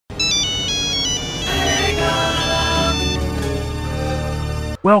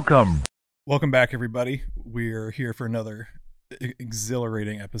Welcome back, everybody. We're here for another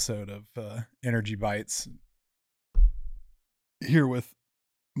exhilarating episode of Energy Bites. Here with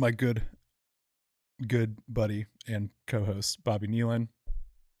my good buddy and co-host, Bobby Nealon.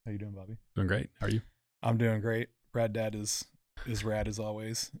 How you doing, Bobby? Doing great. How are you? I'm doing great. Rad Dad is rad as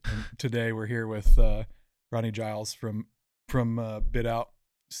always. And today we're here with Rodney Giles from BidOut,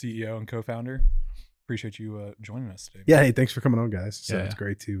 CEO and co-founder. Appreciate you joining us today. Yeah, hey, thanks for coming on, guys. So Yeah. it's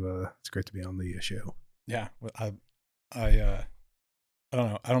great to be on the show. Yeah, I don't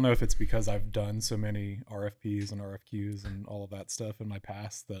know. I don't know if it's because I've done so many RFPs and RFQs and all of that stuff in my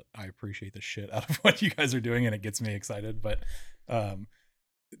past that I appreciate the shit out of what you guys are doing, and it gets me excited. But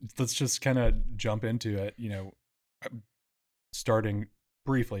let's just kind of jump into it. You know, starting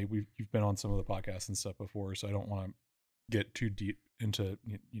briefly, you've been on some of the podcasts and stuff before, so I don't want to get too deep into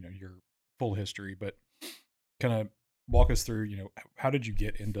your full history, but kind of walk us through, how did you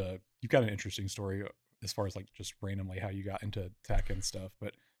get into, you've got an interesting story as far as like just randomly how you got into tech and stuff,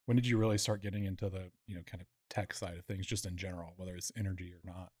 but when did you really start getting into the, kind of tech side of things just in general, whether it's energy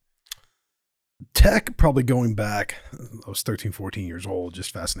or not? Tech, probably going back, I was 13, 14 years old,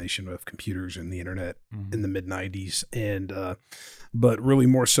 just fascination with computers and the internet in the mid 90s. And, but really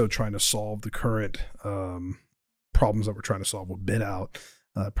more so trying to solve the current problems that we're trying to solve with BidOut.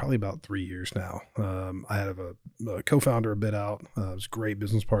 Probably about 3 years now. I have a co-founder of BidOut. Was a great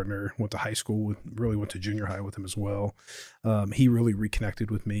business partner. Went to high school, really went to junior high with him as well. He really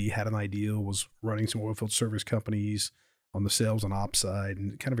reconnected with me, had an idea, was running some oilfield service companies on the sales and ops side,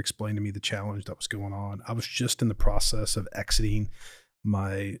 and kind of explained to me the challenge that was going on. I was just in the process of exiting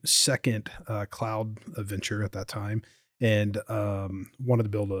my second cloud venture at that time, and wanted to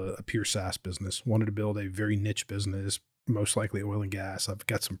build a pure SaaS business, wanted to build a very niche business, most likely oil and gas. I've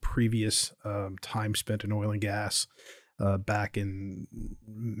got some previous time spent in oil and gas back in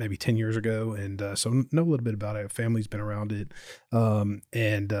maybe 10 years ago. And so know a little bit about it. Family's been around it.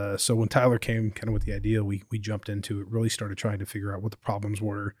 So when Tyler came kind of with the idea, we jumped into it, really started trying to figure out what the problems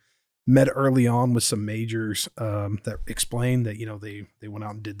were. Met early on with some majors that explained that, they went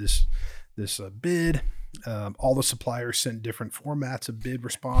out and did this bid. All the suppliers sent different formats of bid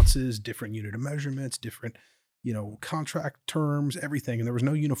responses, different unit of measurements, different contract terms, everything. And there was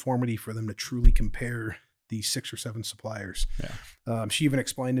no uniformity for them to truly compare these 6 or 7 suppliers. Yeah. She even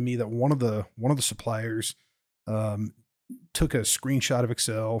explained to me that one of the suppliers took a screenshot of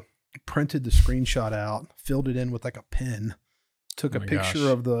Excel, printed the screenshot out, filled it in with like a pen, took a picture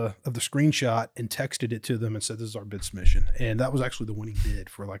of the screenshot and texted it to them and said, "This is our bid submission." And that was actually the winning bid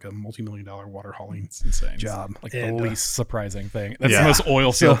for like a multi-million-dollar water hauling job. It's like the least surprising thing. That's the most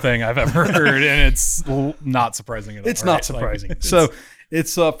oil field thing I've ever heard. And it's not surprising at all. It's not surprising. So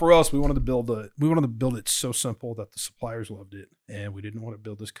it's for us, we wanted to build it so simple that the suppliers loved it. And we didn't want to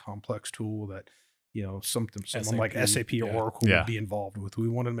build this complex tool that, someone like SAP or Oracle would be involved with. We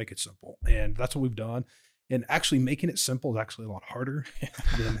wanted to make it simple. And that's what we've done. And actually making it simple is actually a lot harder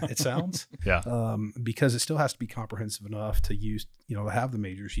than it sounds. Because it still has to be comprehensive enough to use, to have the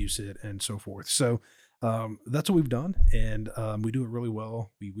majors use it and so forth. So that's what we've done. And we do it really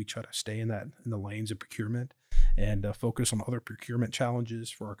well. We try to stay in the lanes of procurement and focus on other procurement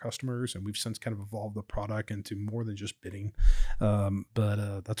challenges for our customers. And we've since kind of evolved the product into more than just bidding.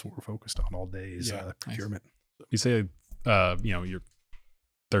 But that's what we're focused on all day is procurement. Nice. You say, you're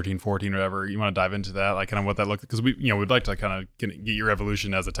 13, 14, whatever. You want to dive into that, like kind of what that looked like? Because we'd like to kind of get your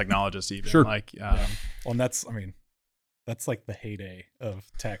evolution as a technologist even. Sure. Well, and that's like the heyday of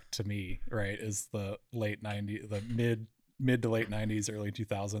tech to me, right? Is the late 90s, the mid to late 90s, early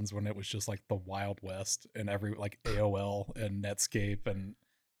 2000s, when it was just like the Wild West and like AOL and Netscape and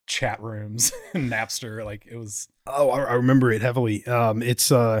chat rooms and Napster. Like it was. Oh, I remember it heavily.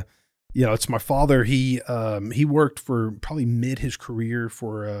 It's my father. He worked for probably mid his career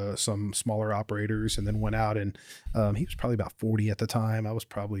for some smaller operators, and then went out and he was probably about 40 at the time. I was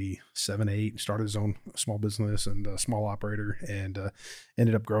probably 7, 8. Started his own small business and a small operator, and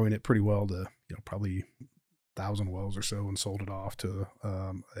ended up growing it pretty well to probably 1,000 wells or so, and sold it off to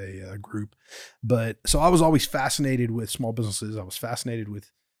a group. But so I was always fascinated with small businesses. I was fascinated with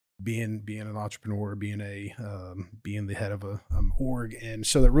being an entrepreneur, being the head of a org. And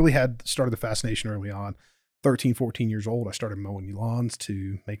so that really started the fascination early on. 13, 14 years old, I started mowing lawns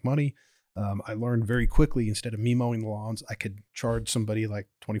to make money. I learned very quickly, instead of me mowing the lawns, I could charge somebody like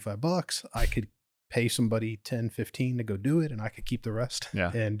 $25. I could pay somebody 10, 15 to go do it, and I could keep the rest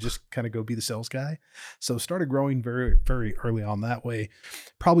and just kind of go be the sales guy. So started growing very, very early on that way.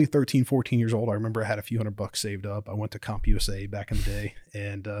 Probably 13, 14 years old. I remember I had a few $100 saved up. I went to CompUSA back in the day,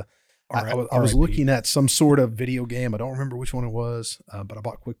 and I was looking at some sort of video game. I don't remember which one it was, but I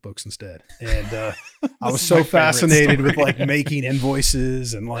bought QuickBooks instead. And I was so fascinated with like making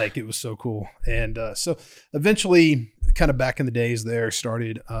invoices and like, it was so cool. And so eventually kind of back in the days there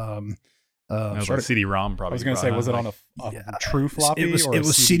started, it was like CD-ROM probably. I was going to say, was it on a true floppy? It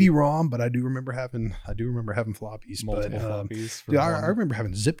was CD-ROM, but I do remember having floppies. Multiple floppies. Dude, I remember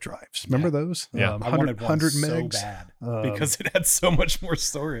having zip drives. Remember those? Yeah. 100 so megs. bad because it had so much more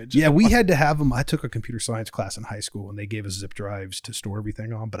storage. Yeah, we had to have them. I took a computer science class in high school and they gave us zip drives to store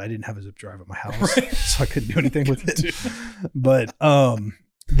everything on, but I didn't have a zip drive at my house, so I couldn't do anything with it. But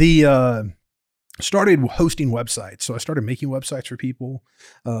started hosting websites. So I started making websites for people,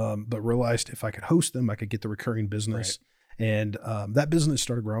 but realized if I could host them, I could get the recurring business. Right. And that business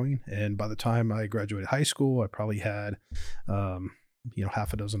started growing. And by the time I graduated high school, I probably had,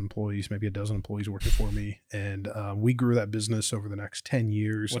 half a dozen employees, maybe a dozen employees working for me. And we grew that business over the next 10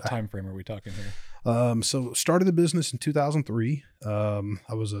 years. What time frame are we talking here? So started the business in 2003. I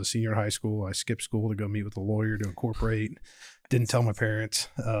was a senior in high school. I skipped school to go meet with a lawyer to incorporate. Didn't tell my parents.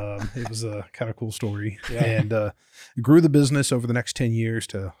 It was a kind of cool story. Yeah. And grew the business over the next 10 years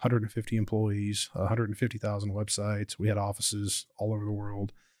to 150 employees, 150,000 websites. We had offices all over the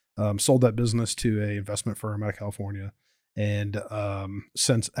world. Sold that business to an investment firm out of California. And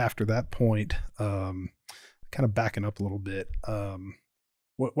since after that point, kind of backing up a little bit,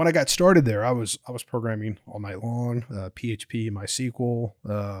 when I got started there, I was programming all night long, PHP,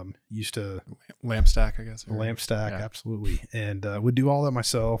 MySQL, used to LAMP stack, I guess. LAMP stack, yeah. Absolutely. And would do all that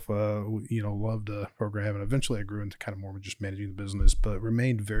myself, loved to program. And eventually I grew into kind of more just managing the business, but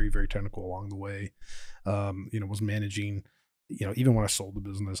remained very, very technical along the way. Was managing, even when I sold the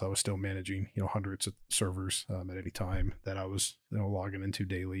business, I was still managing, hundreds of servers at any time that I was, logging into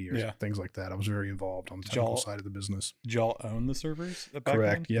daily or things like that. I was very involved on the technical side of the business. Did y'all own the servers?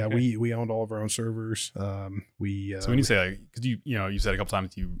 Correct. Yeah. Okay. We owned all of our own servers. So when you say, like, cause you said a couple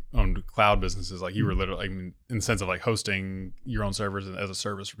times you owned cloud businesses, like you were literally, in the sense of like hosting your own servers as a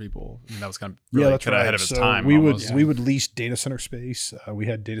service for people. I mean, that was kind of really that's right. ahead of its time. We would lease data center space. We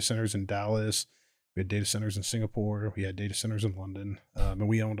had data centers in Dallas. We had data centers in Singapore. We had data centers in London, and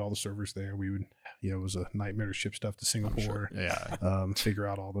we owned all the servers there. We would, it was a nightmare to ship stuff to Singapore. Sure. Yeah. Figure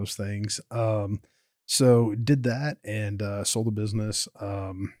out all those things. So did that and sold the business,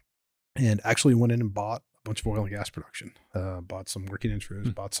 and actually went in and bought a bunch of oil and gas production. Bought some working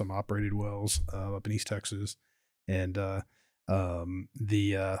interests, bought some operated wells up in East Texas, and thought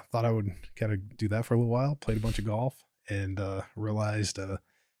I would kind of do that for a little while. Played a bunch of golf and realized.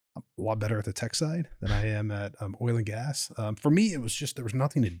 I'm a lot better at the tech side than I am at oil and gas. For me, it was just, there was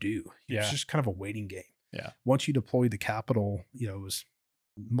nothing to do. It was just kind of a waiting game. Yeah. Once you deployed the capital, it was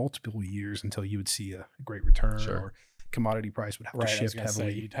multiple years until you would see a great return or commodity price would have to shift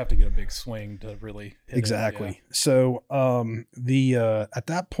heavily. You'd have to get a big swing to really hit exactly. It, yeah. So at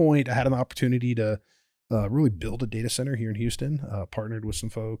that point, I had an opportunity to really build a data center here in Houston, partnered with some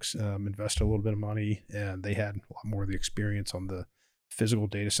folks, invested a little bit of money, and they had a lot more of the experience on the physical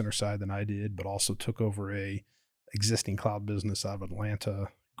data center side than I did, but also took over a existing cloud business out of Atlanta,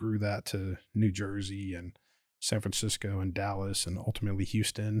 grew that to New Jersey and San Francisco and Dallas and ultimately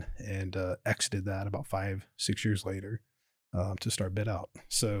Houston, and exited that about 5-6 years later to start BidOut.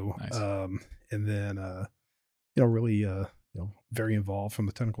 So, nice. And then, really, very involved from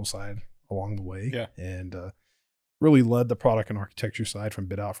the technical side along the way, and really led the product and architecture side from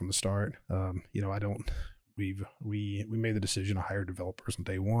BidOut from the start. We made the decision to hire developers on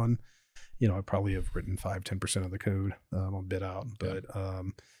day one. I probably have written 5-10% of the code on BidOut,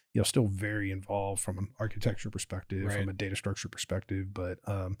 but still very involved from an architecture perspective, from a data structure perspective, but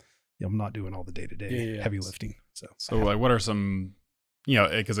I'm not doing all the day-to-day heavy lifting. So like, what are some,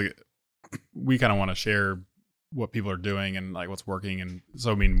 because we kind of want to share what people are doing and like what's working, and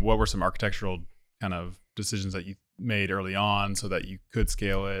so what were some architectural kind of decisions that you made early on so that you could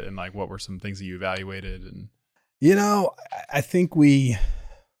scale it, and like what were some things that you evaluated? And I think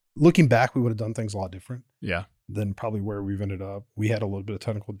looking back, we would have done things a lot different than probably where we've ended up. We had a little bit of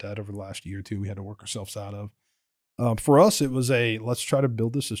technical debt over the last year or two we had to work ourselves out of. For us, it was let's try to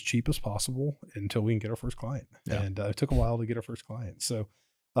build this as cheap as possible until we can get our first client. And it took a while to get our first client. So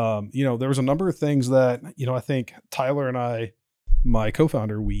there was a number of things that I think Tyler and I, my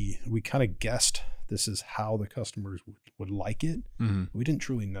co-founder, we kind of guessed this is how the customers would like it. Mm-hmm. We didn't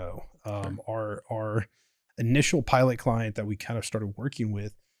truly know. Our initial pilot client that we kind of started working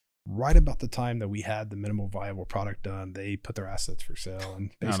with right about the time that we had the minimal viable product done, they put their assets for sale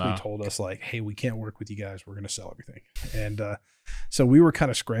and basically told us like, hey, we can't work with you guys. We're going to sell everything. And so we were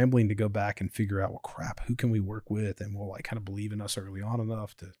kind of scrambling to go back and figure out, well, crap, who can we work with? And will like kind of believe in us early on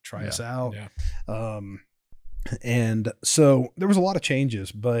enough to try us out. Yeah. And so there was a lot of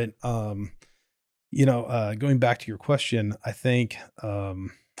changes, but, going back to your question, I think you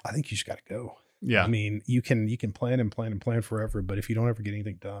just got to go. Yeah. I mean, you can plan and plan and plan forever, but if you don't ever get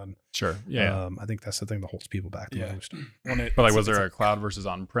anything done, sure. Yeah. I think that's the thing that holds people back the most. But like, was there a cloud versus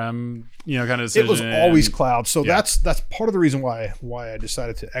on-prem, kind of decision? It was always cloud. So that's part of the reason why I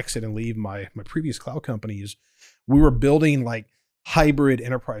decided to exit and leave my previous cloud companies. We were building like hybrid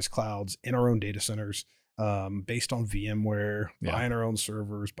enterprise clouds in our own data centers, based on VMware, buying our own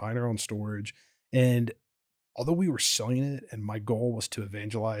servers, buying our own storage. And although we were selling it and my goal was to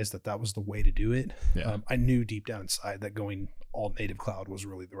evangelize that was the way to do it, I knew deep down inside that going all native cloud was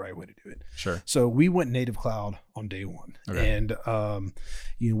really the right way to do it. Sure. So we went native cloud on day one. Okay. And,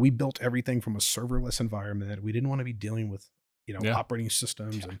 we built everything from a serverless environment. We didn't want to be dealing with, operating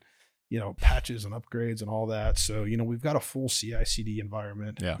systems and, patches and upgrades and all that. So, we've got a full CI/CD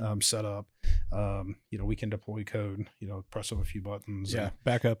environment set up. We can deploy code, press of a few buttons. Yeah.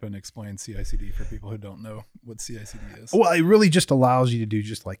 Back up and explain CI/CD for people who don't know what CI/CD is. Well, it really just allows you to do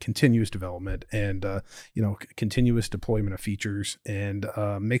just like continuous development and, continuous deployment of features and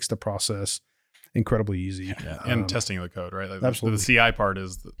makes the process incredibly easy. Yeah. And testing of the code, right? Like absolutely. The CI part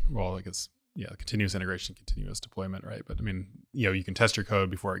is, continuous integration, continuous deployment, right? But I mean, you can test your code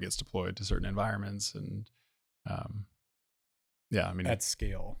before it gets deployed to certain environments and, at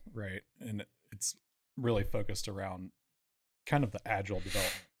scale, right? And it's really focused around kind of the agile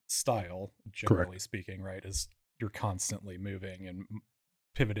development style, generally speaking, right? Is you're constantly moving and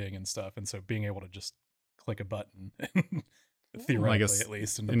pivoting and stuff. And so being able to just click a button, theoretically at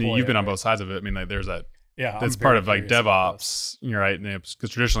least. And you've been on both sides of it. I mean, like there's that. Yeah, that's part of like DevOps, right? Because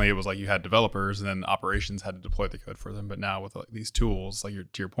traditionally it was like you had developers and then operations had to deploy the code for them. But now with like these tools, like to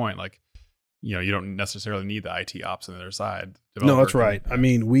your point, like, you don't necessarily need the IT ops on the other side. No, that's right. I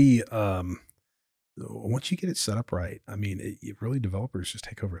mean, we, once you get it set up right, I mean, it really developers just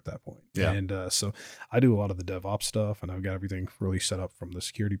take over at that point. Yeah. And so I do a lot of the DevOps stuff and I've got everything really set up from the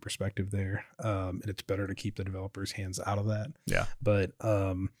security perspective there. And it's better to keep the developers' hands out of that. Yeah. But,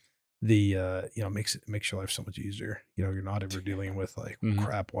 makes your life so much easier. You're not ever dealing with like,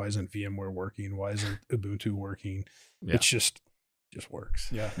 crap, why isn't VMware working? Why isn't Ubuntu working? Yeah. It's just works.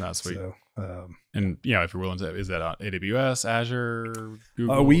 Yeah. No, sweet. So, and if you're willing to, is that on AWS, Azure,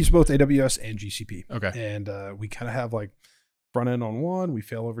 Google? We use both AWS and GCP. Okay. And we kind of have like front end on one, we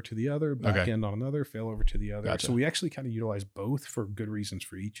fail over to the other, back end on another, fail over to the other. Gotcha. So we actually kind of utilize both for good reasons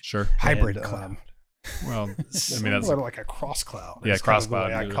for each. Sure. Hybrid cloud. Well, I mean, that's like a cross cloud. Yeah, cross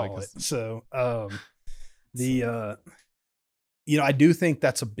cloud. I call it. So, I do think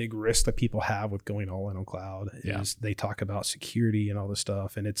that's a big risk that people have with going all in on cloud is they talk about security and all this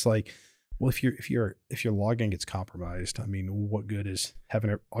stuff. And it's like, well, if your login gets compromised, I mean, what good is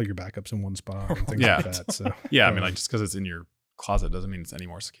having all your backups in one spot and things like that? So, I mean, like just because it's in your closet doesn't mean it's any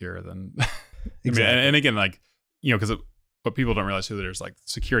more secure than, exactly. I mean, and again, like, because but people don't realize too that there's like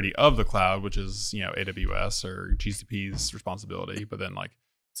security of the cloud, which is, AWS or GCP's responsibility, but then like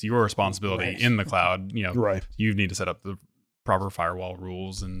it's your responsibility in the cloud, right. You need to set up the proper firewall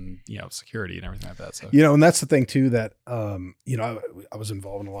rules and, security and everything like that. So, and that's the thing too, that, I was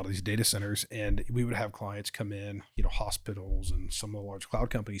involved in a lot of these data centers and we would have clients come in, hospitals and some of the large cloud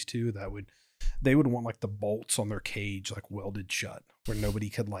companies too, they would want like the bolts on their cage, like welded shut where nobody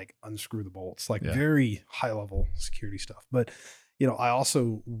could like unscrew the bolts, like very high level security stuff. But, I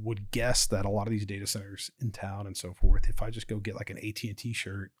also would guess that a lot of these data centers in town and so forth, if I just go get like an AT&T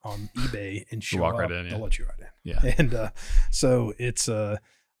shirt on eBay and show up, right in, they'll let you right in. Yeah. And so it's, I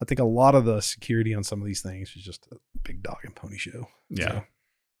think a lot of the security on some of these things is just a big dog and pony show. Yeah. So,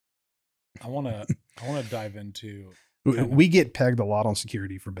 I want to dive into. We get pegged a lot on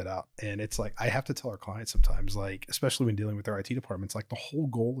security for BidOut. And it's like, I have to tell our clients sometimes, like, especially when dealing with their IT departments, like the whole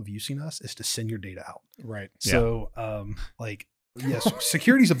goal of using us is to send your data out. Right. So, yes,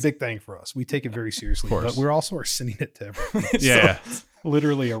 security is a big thing for us. We take it very seriously, but we're also sending it to everyone. Yeah. It's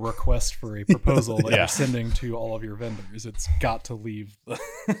literally a request for a proposal that you're sending to all of your vendors. It's got to leave.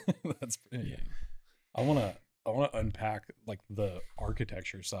 That's I want to unpack like the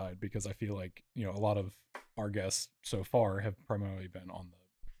architecture side because I feel like, a lot of our guests so far have primarily been on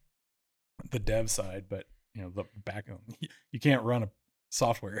the dev side, but the back end, you can't run a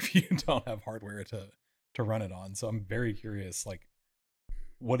software if you don't have hardware to run it on. So I'm very curious, like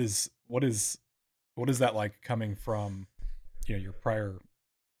what is that like coming from, your prior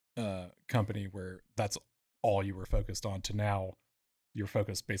company where that's all you were focused on to now you're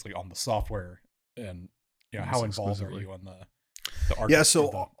focused basically on the software, and how involved are you on the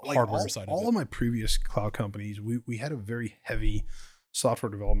so like hardware side of it? All of my previous cloud companies, we had a very heavy software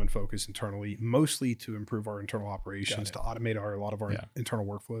development focus internally, mostly to improve our internal operations, to automate a lot of our internal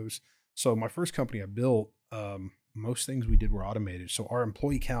workflows. So my first company I built, most things we did were automated. So our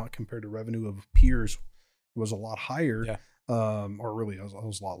employee count compared to revenue of peers was a lot higher, or really it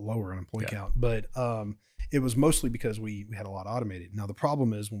was a lot lower on employee count. But it was mostly because we had a lot automated. Now the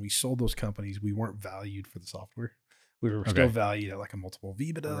problem is when we sold those companies, we weren't valued for the software. We were still valued at like a multiple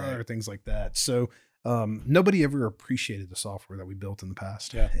BidOut or things like that. So nobody ever appreciated the software that we built in the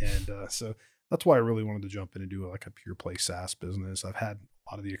past. And so that's why I really wanted to jump in and do like a pure play SaaS business. I've had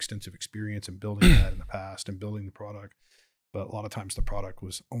a lot of the extensive experience in building that in the past and building the product, but a lot of times the product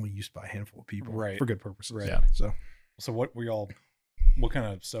was only used by a handful of people for good purposes. So what kind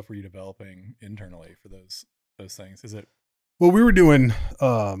of stuff were you developing internally for those things? Is it? Well, we were doing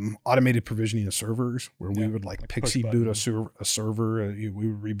automated provisioning of servers where we would like pixie boot a server. We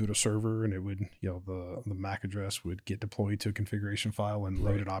would reboot a server, and it would, the MAC address would get deployed to a configuration file and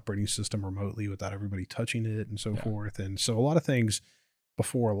load an operating system remotely without everybody touching it and so forth. And so a lot of things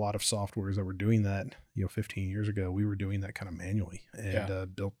before, a lot of softwares that were doing that, 15 years ago, we were doing that kind of manually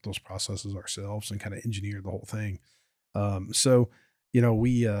and built those processes ourselves and kind of engineered the whole thing. I've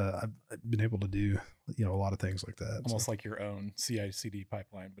been able to do, a lot of things like that. Almost like your own CI/CD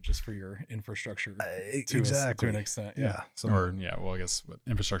pipeline, but just for your infrastructure to an extent. I guess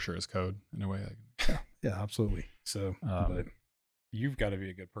infrastructure is code in a way. Absolutely. So, but you've got to be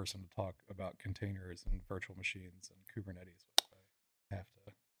a good person to talk about containers and virtual machines and Kubernetes. I have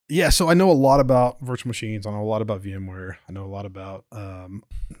to. Yeah, so I know a lot about virtual machines. I know a lot about VMware. I know a lot about I'm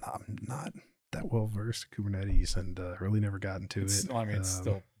not that well versed in Kubernetes, and really never got into it. I mean, it's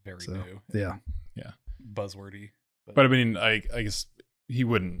still very new. Yeah. Buzzwordy. But I mean, I guess he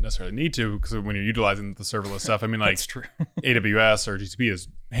wouldn't necessarily need to, because when you're utilizing the serverless stuff, I mean, like that's true. AWS or GCP is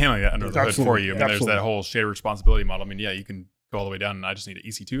handling that under the hood for you. I mean, there's that whole shared responsibility model. I mean, you can go all the way down and I just need an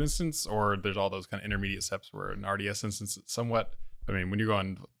EC2 instance, or there's all those kind of intermediate steps where an RDS instance is somewhat, I mean, when you're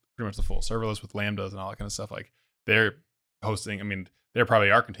going pretty much the full serverless with Lambdas and all that kind of stuff, like they're hosting, I mean, they probably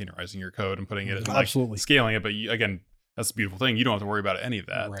are containerizing your code and putting it and like scaling it. But again, that's the beautiful thing. You don't have to worry about any of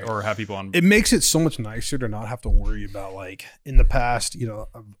that or have people on. It makes it so much nicer to not have to worry about, like, in the past,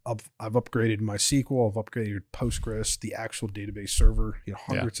 I've upgraded MySQL, I've upgraded Postgres, the actual database server,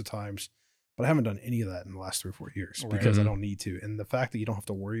 hundreds of times, but I haven't done any of that in the last 3 or 4 years because I don't need to. And the fact that you don't have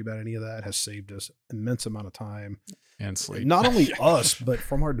to worry about any of that has saved us immense amount of time and sleep. Not only us, but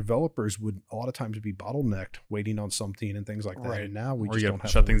from our developers would a lot of times be bottlenecked waiting on something and things like that. And now we just don't have to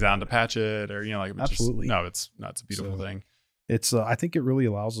shut things down to patch it, or absolutely. It's a beautiful thing. It's I think it really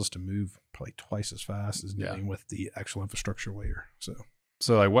allows us to move probably twice as fast as dealing with the actual infrastructure layer.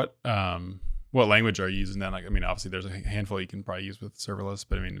 So like what language are you using then? Like, I mean, obviously there's a handful you can probably use with serverless,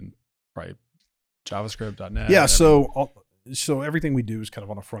 but I mean, probably JavaScript, .NET. Yeah. So everything we do is kind of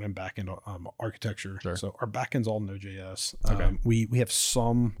on a front end, back end architecture. Sure. So our back end's all Node.js. We have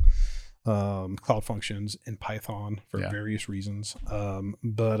some cloud functions in Python for various reasons.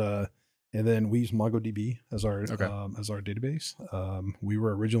 And then we use MongoDB as our database. We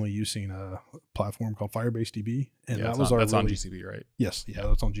were originally using a platform called Firebase DB, and that's on GCP, right? Yes,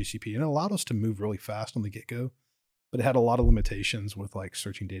 that's on GCP, and it allowed us to move really fast on the get go, but it had a lot of limitations with like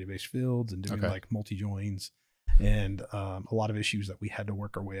searching database fields and doing like multi joins, and a lot of issues that we had to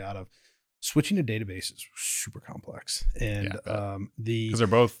work our way out of. Switching to databases was super complex, and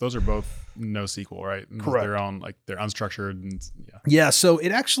because those are both NoSQL, right? And correct. They're on they're unstructured, and So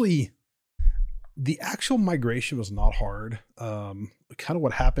it actually. The actual migration was not hard. Kind of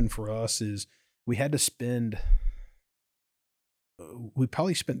what happened for us is we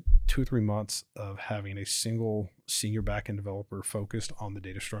probably spent 2 or 3 months of having a single senior backend developer focused on the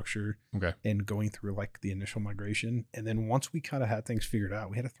data structure and going through like the initial migration. And then once we kind of had things figured out,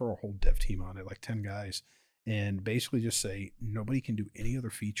 we had to throw a whole dev team on it, like 10 guys, and basically just say, nobody can do any other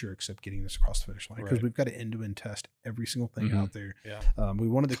feature except getting this across the finish line, because we've got to end-to-end test every single thing out there. We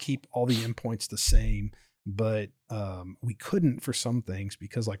wanted to keep all the endpoints the same, but we couldn't for some things,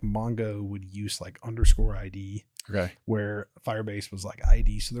 because like Mongo would use like _ID, where Firebase was like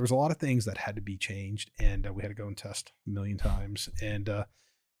ID. So there was a lot of things that had to be changed, and we had to go and test a million times. And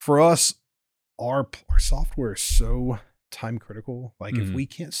for us, our software is so time critical. Like if we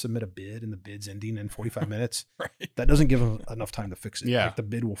can't submit a bid and the bid's ending in 45 minutes, that doesn't give them enough time to fix it. Like the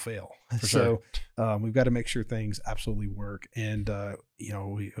bid will fail. We've got to make sure things absolutely work. And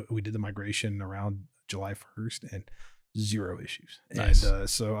we did the migration around July 1st, and zero issues. Nice. And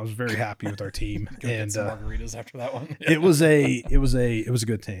so I was very happy with our team. Go and get some margaritas after that one. it was a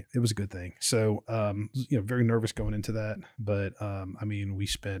good thing. It was a good thing. So very nervous going into that, but I mean, we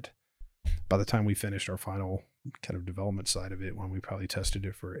spent, by the time we finished our final kind of development side of it, when we probably tested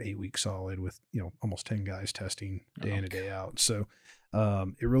it for 8 weeks solid with almost 10 guys testing day in and day out. So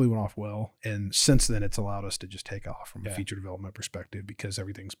it really went off well, and since then it's allowed us to just take off from a feature development perspective, because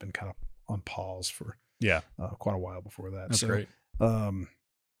everything's been kind of on pause for quite a while before that. That's great. And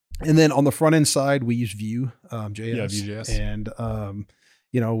then on the front end side, we use Vue JS. Yeah, Vue.js.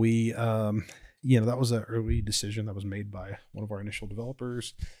 And that was an early decision that was made by one of our initial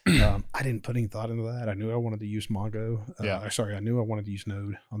developers. I didn't put any thought into that. I knew I wanted to use Mongo. I knew I wanted to use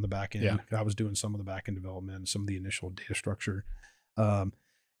Node on the back end. Yeah. I was doing some of the back end development, some of the initial data structure.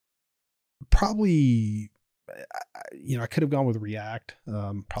 Probably, I could have gone with React.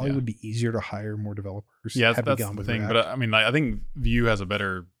 Probably would be easier to hire more developers. Yeah, that's the thing. React. But I mean, I think Vue has a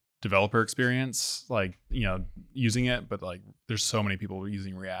better developer experience, using it, but there's so many people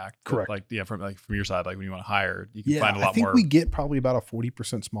using React. Correct. From your side, when you want to hire, you can find a lot more. I think we get probably about a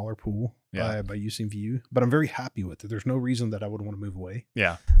 40% smaller pool by using Vue, but I'm very happy with it. There's no reason that I would want to move away.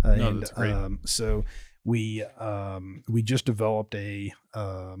 Yeah. No, that's great. So we just developed a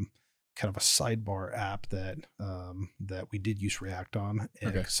kind of a sidebar app that we did use React on,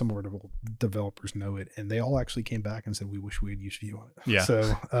 and some of our developers know it, and they all actually came back and said, we wish we had used Vue on it. Yeah. So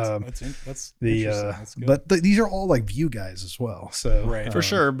that's the that's good. but these are all Vue guys as well. So right. For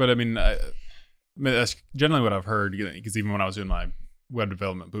sure. But I mean, that's generally what I've heard, because even when I was doing my web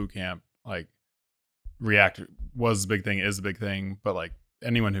development boot camp, React was a big thing, is a big thing, but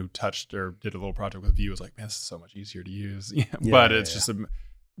anyone who touched or did a little project with Vue was like, man, this is so much easier to use. But it's just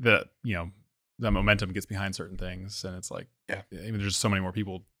that momentum gets behind certain things, and it's there's so many more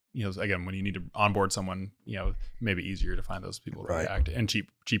people. Again, when you need to onboard someone, maybe easier to find those people to React, and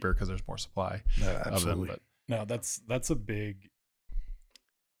cheaper because there's more supply of them. But no, that's a big.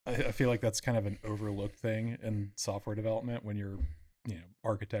 I feel like that's kind of an overlooked thing in software development when you're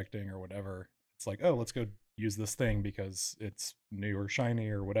architecting or whatever. It's like, oh, let's go use this thing because it's new or shiny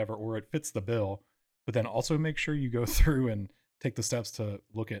or whatever, or it fits the bill. But then also make sure you go through and take the steps to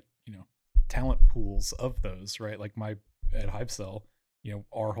look at talent pools of those, right? Like at HiveCell,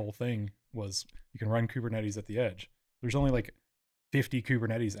 our whole thing was you can run Kubernetes at the edge. There's only 50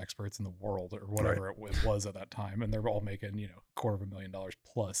 Kubernetes experts in the world, or whatever it was at that time, and they're all making $250,000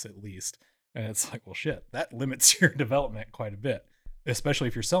 plus at least. And it's like, well, shit, that limits your development quite a bit, especially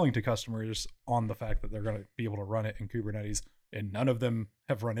if you're selling to customers on the fact that they're going to be able to run it in Kubernetes, and none of them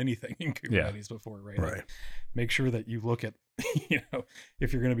have run anything in Kubernetes before, right? Right. Make sure that you look at,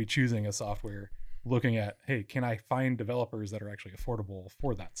 if you're going to be choosing a software, looking at, hey, can I find developers that are actually affordable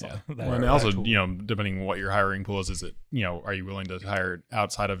for that software? And also, depending on what your hiring pool is it, are you willing to hire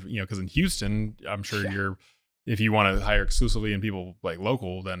outside of, because in Houston, I'm sure if you want to hire exclusively and people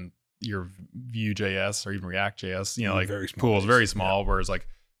local, then your Vue.js or even React.js, very small pool is very small. Whereas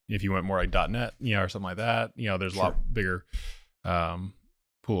if you went more .NET, or something like that, there's a lot bigger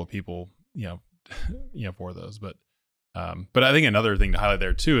pool of people, for those. But I think another thing to highlight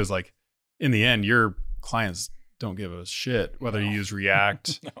there too is in the end, your clients don't give a shit whether you use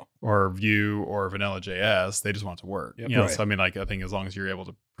React or Vue or vanilla JS. They just want it to work. Yep. So I mean, I think as long as you're able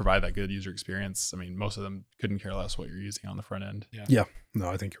to provide that good user experience, I mean, most of them couldn't care less what you're using on the front end. Yeah. No,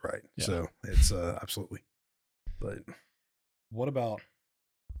 I think you're right. Yeah. So it's absolutely. But what about?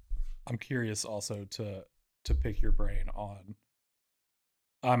 I'm curious also to pick your brain on.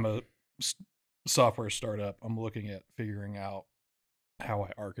 I'm a software startup. I'm looking at figuring out how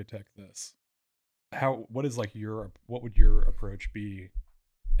I architect this. What would your approach be,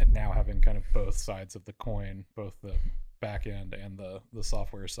 and now having kind of both sides of the coin, both the back end and the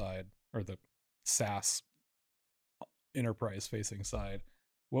software side, or the SaaS enterprise facing side?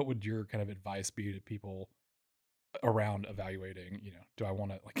 What would your kind of advice be to people around evaluating, do I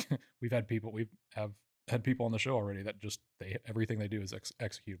want to, we've had people on the show already that just everything they do is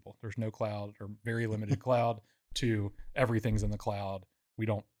executable. There's no cloud, or very limited cloud, to everything's in the cloud. We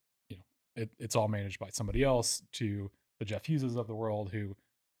don't, it's all managed by somebody else, to the Jeff Hugheses of the world who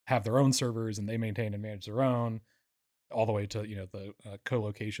have their own servers and they maintain and manage their own, all the way to, the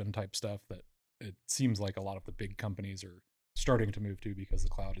co-location type stuff that it seems like a lot of the big companies are starting to move to, because the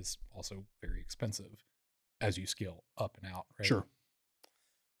cloud is also very expensive as you scale up and out, right? Sure.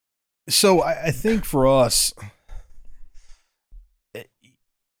 So I think for us,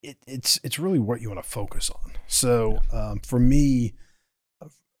 it's really what you want to focus on. So for me,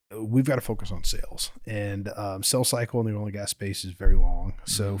 we've got to focus on sales, and sales cycle in the oil and gas space is very long.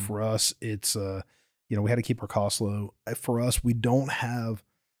 So for us, it's we had to keep our costs low. For us, we don't have,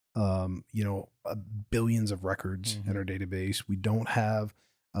 billions of records in our database. We don't have,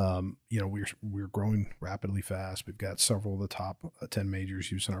 we're growing rapidly fast. We've got several of the top 10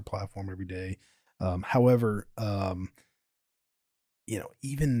 majors using our platform every day. However,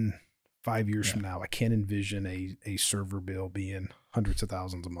 even 5 years from now, I can't envision a server bill being hundreds of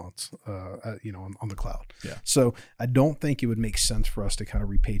thousands of months, on the cloud. Yeah. So I don't think it would make sense for us to kind of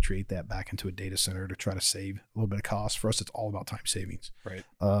repatriate that back into a data center to try to save a little bit of cost. For us, it's all about time savings. Right.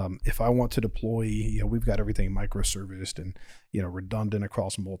 If I want to deploy, we've got everything microserviced and, redundant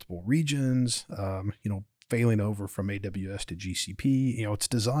across multiple regions, failing over from AWS to GCP, it's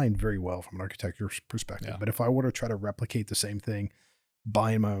designed very well from an architecture perspective. Yeah. But if I were to try to replicate the same thing,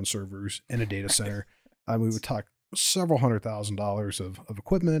 buying my own servers in a data center, we would talk several $100,000 of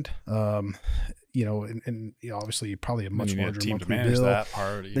equipment, and obviously probably a much larger team to monthly manage bill. that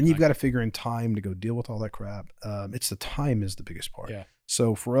part. Then you've got to figure in time to go deal with all that crap. It's the time is the biggest part. Yeah.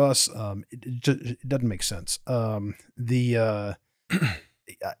 So for us, it doesn't make sense. I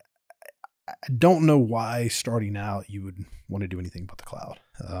don't know why starting out you would want to do anything but the cloud.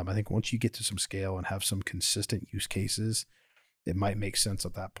 I think once you get to some scale and have some consistent use cases, it might make sense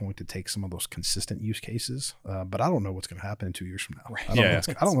at that point to take some of those consistent use cases. But I don't know what's going to happen in 2 years from now. Right. I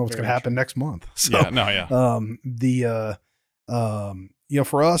don't know what's going to happen next month. So,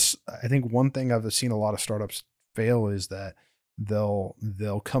 for us, I think one thing I've seen a lot of startups fail is that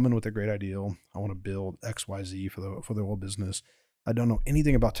they'll come in with a great ideal. I want to build XYZ for their whole business. I don't know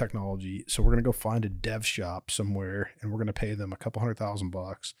anything about technology, so we're going to go find a dev shop somewhere and we're going to pay them a couple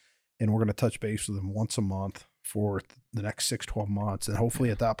 $100,000 and we're going to touch base with them once a month for the next 6-12 months. And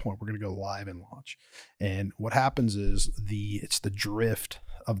hopefully at that point, we're going to go live and launch. And what happens is it's the drift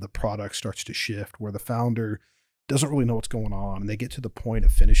of the product starts to shift where the founder doesn't really know what's going on and they get to the point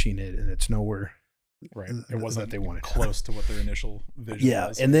of finishing it and it's nowhere. Right. It wasn't that they wanted close to what their initial vision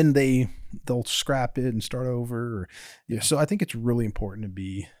was. And then they'll scrap it and start over. So I think it's really important to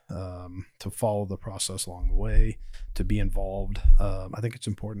be to follow the process along the way, to be involved. I think it's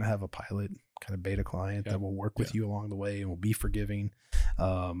important to have a pilot kind of beta client that will work with you along the way and will be forgiving,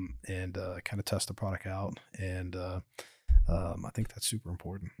 and kind of test the product out. And I think that's super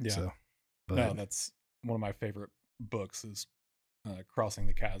important. Yeah. So, that's one of my favorite books is Crossing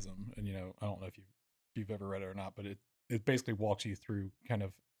the Chasm. And I don't know if you've ever read it or not, but it basically walks you through kind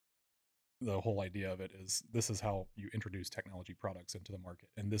of the whole idea of it is this is how you introduce technology products into the market.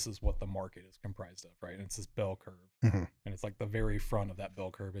 And this is what the market is comprised of, right? And it's this bell curve. Mm-hmm. And it's like the very front of that bell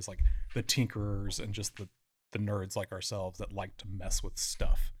curve is like the tinkerers and just the nerds like ourselves that like to mess with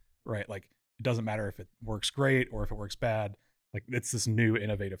stuff, right? Like it doesn't matter if it works great or if it works bad. Like it's this new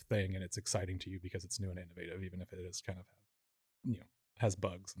innovative thing and it's exciting to you because it's new and innovative, even if it is kind of, has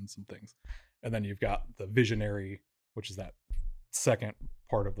bugs and some things. And then you've got the visionary, which is that second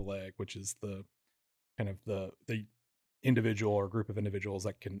part of the leg, which is the kind of the individual or group of individuals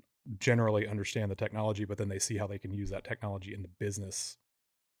that can generally understand the technology, but then they see how they can use that technology in the business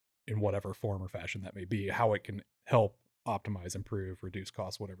in whatever form or fashion that may be, how it can help optimize, improve, reduce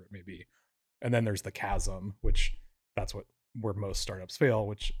costs, whatever it may be. And then there's the chasm, which that's where most startups fail,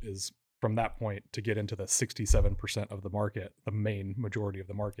 which is from that point to get into the 67% of the market, the main majority of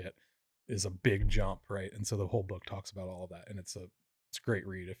the market, is a big jump, right? And so the whole book talks about all of that, and it's a great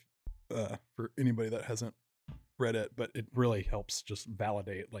read if for anybody that hasn't read it, but it really helps just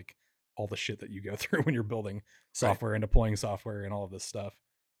validate like all the shit that you go through when you're building software and deploying software and all of this stuff.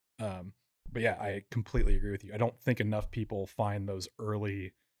 But yeah, I completely agree with you. I don't think enough people find those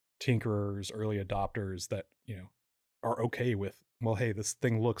early tinkerers, early adopters that are okay with, well, hey, this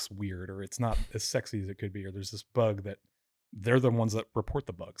thing looks weird, or it's not as sexy as it could be, or there's this bug that they're the ones that report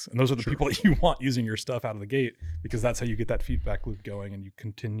the bugs. And those are the people that you want using your stuff out of the gate, because that's how you get that feedback loop going and you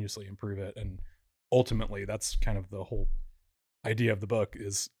continuously improve it. And ultimately that's kind of the whole idea of the book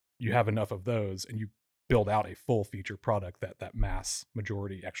is you have enough of those and you build out a full feature product that mass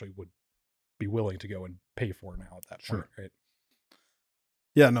majority actually would be willing to go and pay for now at that point, right?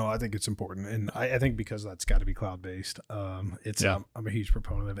 Yeah, no, I think it's important. And I think because that's got to be cloud-based, I'm a huge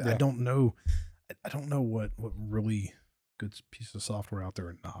proponent of it. Yeah. I don't know what really good piece of software out there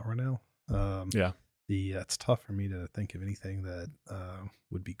or not right now. It's tough for me to think of anything that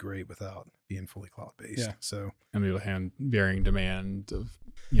would be great without being fully cloud-based. Yeah. So, and be able to hand varying demand of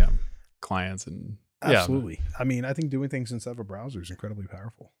clients and absolutely. I mean, I think doing things inside of a browser is incredibly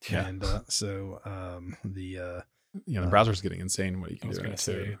powerful. Yeah. And the browser's getting insane what you can I was do. going to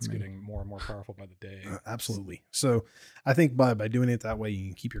say it's getting more and more powerful by the day. Absolutely. So I think by doing it that way, you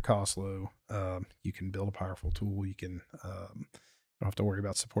can keep your costs low. You can build a powerful tool. You can you don't have to worry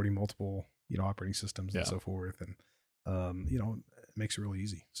about supporting multiple operating systems and so forth. And, it makes it really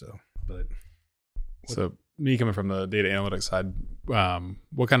easy. So, but. So me coming from the data analytics side,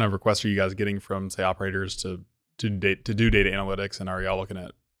 what kind of requests are you guys getting from, say, operators to do data analytics? And are y'all looking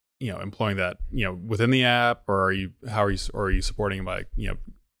at, employing that, within the app, or are you supporting by, do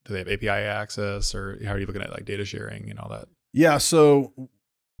they have API access, or how are you looking at like data sharing and all that? Yeah. So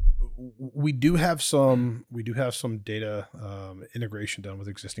we do have some data integration done with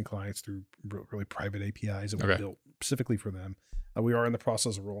existing clients through really private APIs that we built specifically for them. We are in the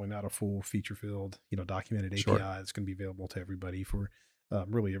process of rolling out a full feature-filled, documented API that's going to be available to everybody for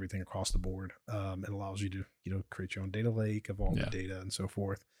really everything across the board. It allows you to, create your own data lake of all the data and so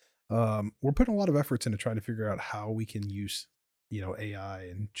forth. We're putting a lot of efforts into trying to figure out how we can use, AI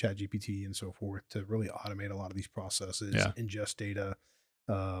and ChatGPT and so forth to really automate a lot of these processes, ingest data.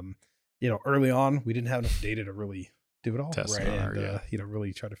 Early on, we didn't have enough data to really do it all, and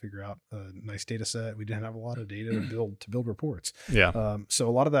really try to figure out a nice data set. We didn't have a lot of data to build reports. So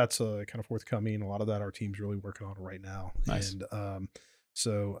a lot of that's kind of forthcoming. A lot of that our team's really working on right now. Nice. And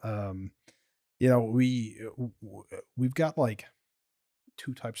we've got like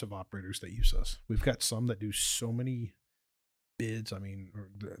two types of operators that use us. We've got some that do so many bids. I mean,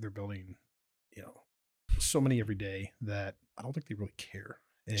 they're building, so many every day that I don't think they really care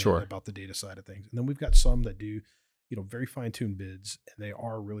about the data side of things. And then we've got some that do, very fine-tuned bids, and they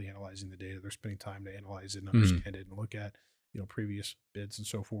are really analyzing the data. They're spending time to analyze it and understand it and look at, previous bids and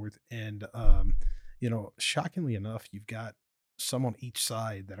so forth. And, shockingly enough, you've got some on each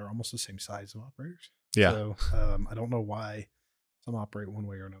side that are almost the same size of operators. Yeah. So I don't know why some operate one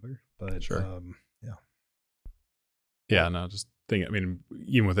way or another, but just think, I mean,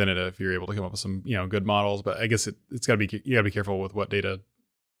 even within it, if you're able to come up with some, good models, but I guess it's gotta be, you gotta be careful with what data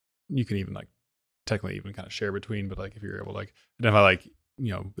you can even like technically even kind of share between, but like if you're able to like identify like,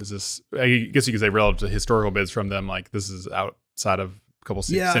 is this, I guess you could say relative to historical bids from them, like this is outside of a couple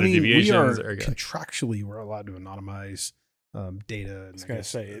standard deviations. Contractually, we're allowed to anonymize data. I was going to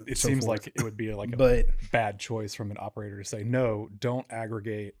say, it seems like it would be like a bad choice from an operator to say, no, don't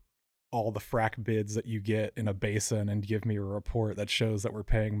aggregate all the frac bids that you get in a basin and give me a report that shows that we're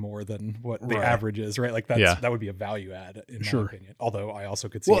paying more than what the average is, right? Like that would be a value add in my opinion. Although I also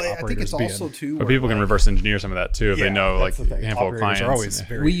could see operators I think it's also too, but people can reverse engineer some of that too if they know like a handful of clients. Are always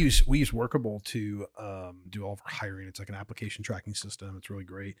we use Workable to do all of our hiring. It's like an application tracking system. It's really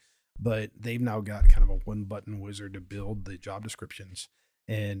great, but they've now got kind of a one button wizard to build the job descriptions.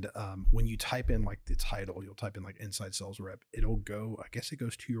 And when you type in like the title, you'll type in like inside sales rep, it'll go, I guess it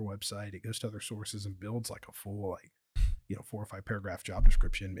goes to your website, it goes to other sources and builds like a full, 4 or 5 paragraph job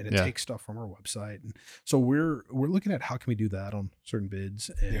description. And it takes stuff from our website. And so we're looking at how can we do that on certain bids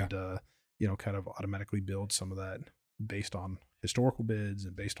and, kind of automatically build some of that based on historical bids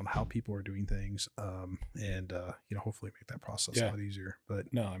and based on how people are doing things. And hopefully make that process a lot easier.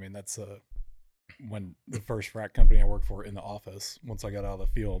 But no, I mean, that's when the first frac company I worked for in the office, once I got out of the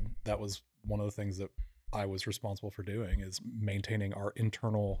field, that was one of the things that I was responsible for doing is maintaining our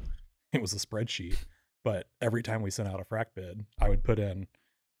internal, it was a spreadsheet, but every time we sent out a frac bid, I would put in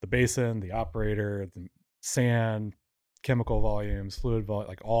the basin, the operator, the sand, chemical volumes, fluid volume,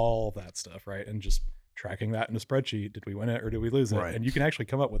 like all that stuff, right? And just tracking that in a spreadsheet. Did we win it or did we lose it? Right. And you can actually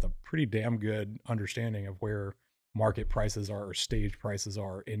come up with a pretty damn good understanding of where market prices are or stage prices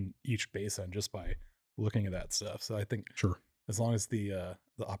are in each basin just by looking at that stuff. So I think as long as the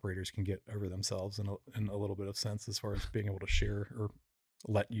operators can get over themselves in a little bit of sense as far as being able to share or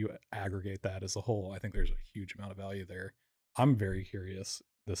let you aggregate that as a whole, I think there's a huge amount of value there. I'm very curious.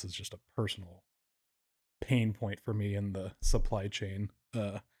 This is just a personal pain point for me in the supply chain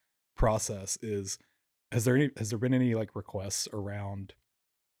process is, has there been any like requests around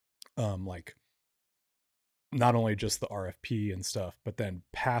like not only just the RFP and stuff, but then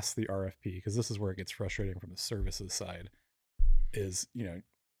past the RFP, because this is where it gets frustrating from the services side, is,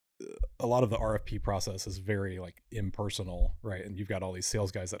 a lot of the RFP process is very like impersonal, right? And you've got all these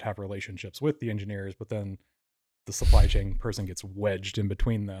sales guys that have relationships with the engineers, but then the supply chain person gets wedged in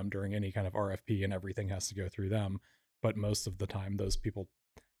between them during any kind of RFP and everything has to go through them. But most of the time, those people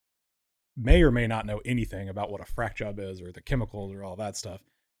may or may not know anything about what a frac job is or the chemicals or all that stuff.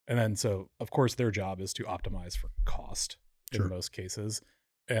 And then, so of course their job is to optimize for cost in most cases.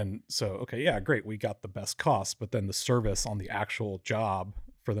 And so, okay, yeah, great. We got the best cost, but then the service on the actual job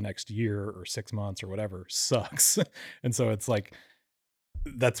for the next year or 6 months or whatever sucks. And so it's like,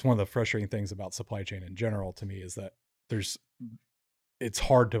 that's one of the frustrating things about supply chain in general to me is that it's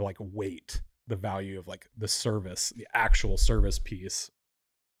hard to like weight the value of like the service, the actual service piece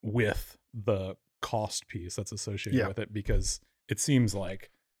with the cost piece that's associated with it, because it seems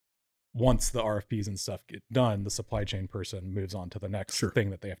like once the RFPs and stuff get done, the supply chain person moves on to the next thing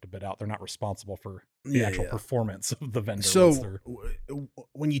that they have to bid out. They're not responsible for the actual performance of the vendor. So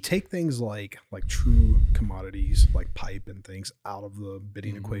when you take things like true commodities, like pipe and things out of the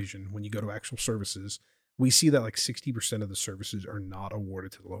bidding equation, when you go to actual services, we see that like 60% of the services are not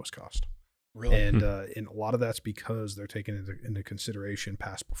awarded to the lowest cost. Really? And a lot of that's because they're taking into consideration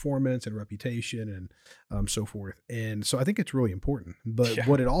past performance and reputation and so forth. And so I think it's really important. But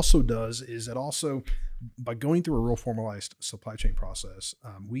what it also does is it also, by going through a real formalized supply chain process,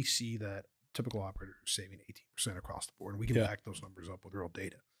 we see that typical operators are saving 18% across the board. And we can back those numbers up with real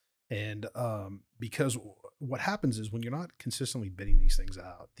data. And because what happens is when you're not consistently bidding these things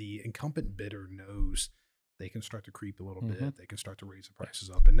out, the incumbent bidder knows they can start to creep a little bit. They can start to raise the prices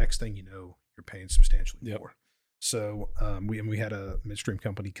up. And next thing you know, you're paying substantially more. So we had a midstream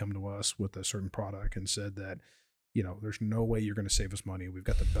company come to us with a certain product and said that, there's no way you're going to save us money. We've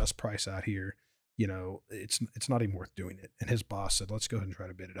got the best price out here. It's not even worth doing it. And his boss said, let's go ahead and try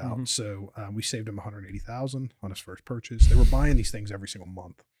to bid it out. So we saved him $180,000 on his first purchase. They were buying these things every single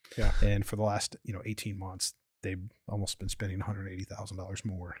month. Yeah. And for the last, 18 months, they've almost been spending $180,000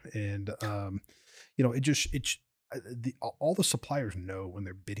 more. And, all the suppliers know when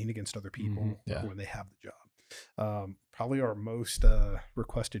they're bidding against other people or when they have the job. Probably our most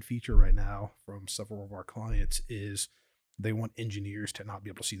requested feature right now from several of our clients is they want engineers to not be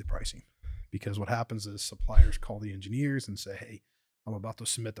able to see the pricing, because what happens is suppliers call the engineers and say, hey, I'm about to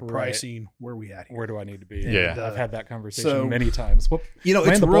submit the pricing. Where are we at here? Where do I need to be? And, I've had that conversation many times.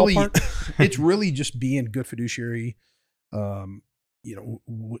 It's really just being good fiduciary,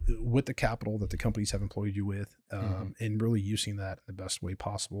 with the capital that the companies have employed you with, and really using that in the best way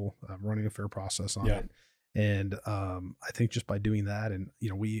possible, running a fair process on it. And I think just by doing that, and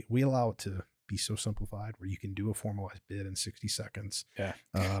we allow it to be so simplified where you can do a formalized bid in 60 seconds.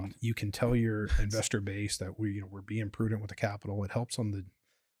 You can tell your investor base that we're being prudent with the capital. It helps on the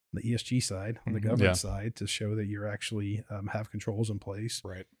ESG side, on the government side, to show that you're actually have controls in place.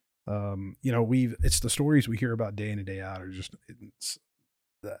 Right. It's the stories we hear about day in and day out are just,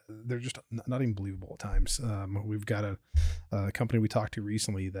 they're just not even believable at times. We've got a company we talked to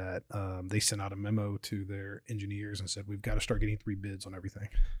recently that they sent out a memo to their engineers and said, we've got to start getting 3 bids on everything.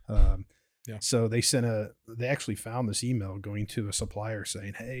 So they actually found this email going to a supplier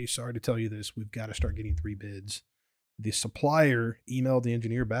saying, hey, sorry to tell you this, we've got to start getting 3 bids. The supplier emailed the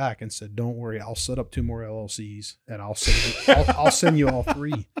engineer back and said, don't worry, I'll set up 2 more LLCs and I'll send you all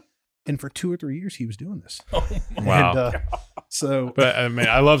 3. And for 2 or 3 years, he was doing this. Wow. And, but I mean,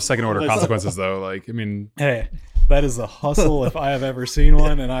 I love second order consequences though. Hey, that is a hustle if I have ever seen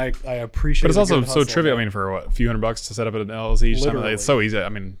one. And I appreciate it. But it's also so trivial. I mean, for what, a few $100 to set up an LLC each time, it's so easy. I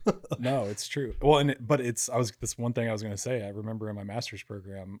mean, no, it's true. Well, this one thing I was going to say, I remember in my master's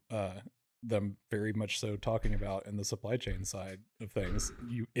program, them very much so talking about in the supply chain side of things,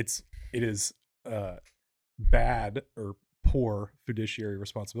 it is bad or poor fiduciary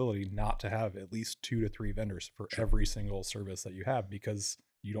responsibility not to have at least 2 to 3 vendors for every single service that you have, because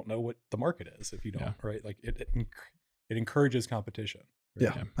you don't know what the market is if you don't, right? Like it encourages competition.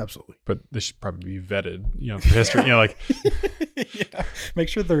 Right? Yeah, absolutely. But this should probably be vetted, for history, Make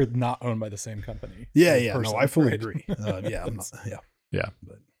sure they're not owned by the same company. No, I fully agree. But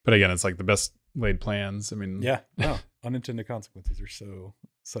again, it's like the best laid plans. I mean, unintended consequences are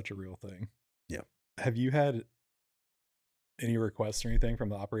such a real thing. Yeah. Have you had any requests or anything from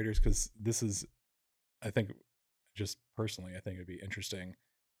the operators? Because this is, I think, just personally, I think it'd be interesting.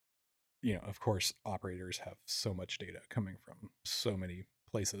 Of course, operators have so much data coming from so many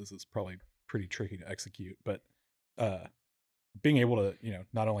places. It's probably pretty tricky to execute, but being able to,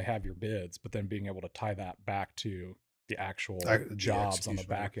 not only have your bids, but then being able to tie that back to the actual jobs on the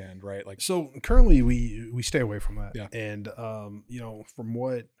back end, right? Like, so currently we stay away from that. And from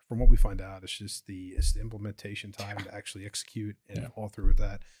what we find out, it's just the implementation time to actually execute and all through with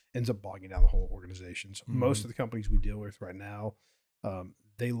that ends up bogging down the whole organization. So most of the companies we deal with right now,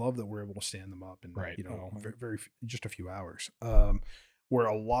 they love that we're able to stand them up in very just a few hours. Where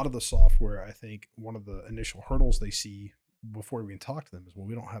a lot of the software, I think one of the initial hurdles they see before we even talk to them is, well,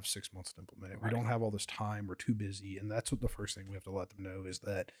 we don't have 6 months to implement it. We don't have all this time. We're too busy. And that's what the first thing we have to let them know is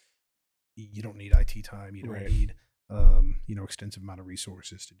that you don't need IT time. You don't need, extensive amount of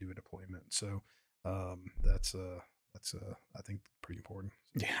resources to do a deployment. So that's I think pretty important.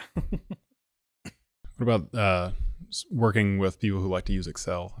 Yeah. What about working with people who like to use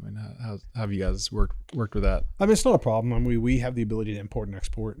Excel? I mean, how have you guys worked with that? I mean, it's not a problem. I mean, we have the ability to import and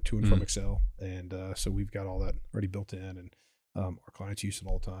export to and from Excel, and so we've got all that already built in. And Our clients use it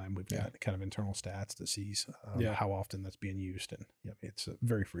all the time. We've got kind of internal stats that sees how often that's being used, and it's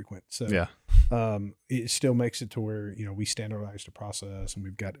very frequent. So it still makes it to where we standardize the process, and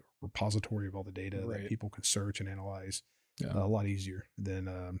we've got a repository of all the data that people can search and analyze. A lot easier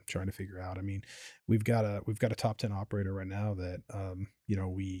than trying to figure out. I mean, we've got a top 10 operator right now that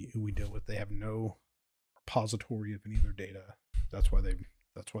we deal with. They have no repository of any of their data. That's why they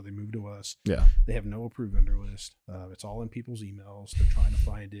moved to us. Yeah. They have no approved vendor list. It's all in people's emails. They're trying to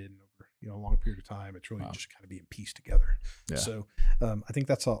find it, and over a long period of time, it's really just kind of being pieced together. Yeah. So I think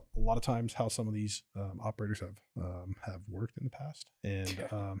that's a lot of times how some of these operators have worked in the past, and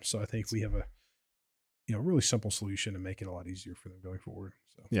so I think we have a really simple solution to make it a lot easier for them going forward.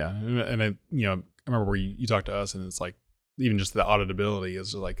 So and I remember where you talked to us, and it's like even just the auditability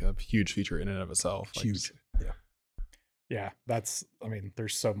is like a huge feature in and of itself. Like huge. Yeah,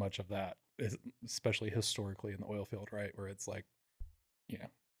 there's so much of that, especially historically in the oil field, right? Where it's like,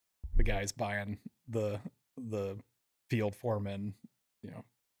 the guys buying the field foreman,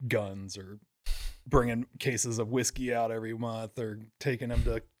 guns, or bringing cases of whiskey out every month, or taking them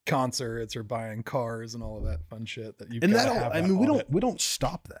to concerts, or buying cars and all of that fun shit that you and that have. I mean, we don't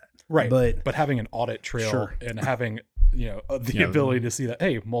stop that, right? But having an audit trail and having the ability to see that,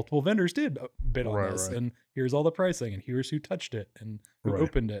 hey, multiple vendors did bid on this, and here's all the pricing, and here's who touched it, and who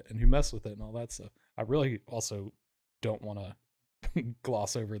opened it, and who messed with it, and all that stuff. I really also don't want to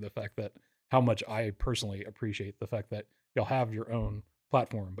gloss over the fact that how much I personally appreciate the fact that you'll have your own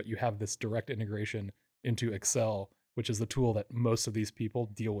platform, but you have this direct integration into Excel, which is the tool that most of these people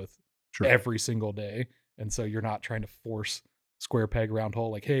deal with every single day. And so you're not trying to force square peg round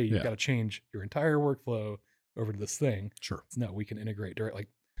hole, like, hey, you've got to change your entire workflow over to this thing. No, we can integrate direct. Like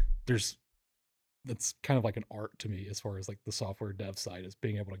that's kind of like an art to me as far as like the software dev side, is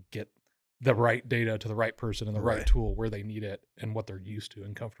being able to get the right data to the right person and the right tool where they need it and what they're used to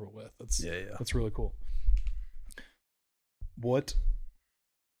and comfortable with. That's really cool. What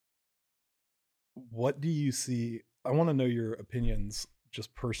do you see? I want to know your opinions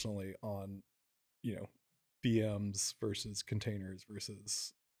just personally on, VMs versus containers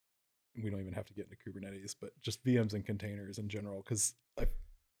versus, we don't even have to get into Kubernetes, but just VMs and containers in general. Because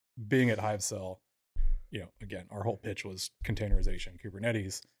being at HiveCell, again, our whole pitch was containerization,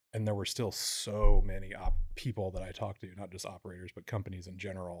 Kubernetes, and there were still so many people that I talked to, not just operators, but companies in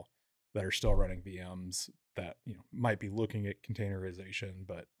general, that are still running VMs that might be looking at containerization,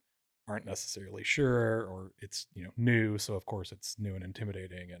 but aren't necessarily sure, or it's new, so of course it's new and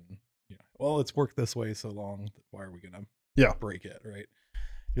intimidating, and well, it's worked this way so long, why are we gonna break it, right?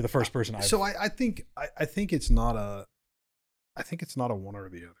 You're the first person I think it's not a one or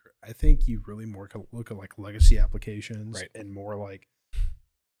the other. I think you really more look at like legacy applications and more like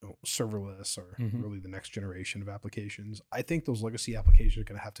serverless, or really the next generation of applications. I think those legacy applications are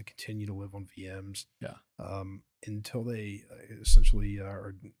going to have to continue to live on VMs until they essentially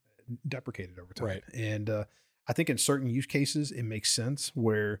are deprecated over time. And I think in certain use cases it makes sense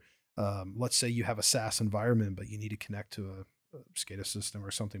where let's say you have a SaaS environment, but you need to connect to a SCADA system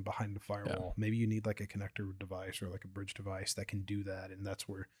or something behind the firewall. Maybe you need like a connector device or like a bridge device that can do that, and that's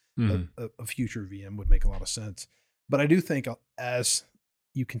where a future VM would make a lot of sense. But I do think as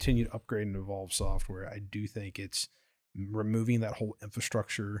you continue to upgrade and evolve software, I do think it's removing that whole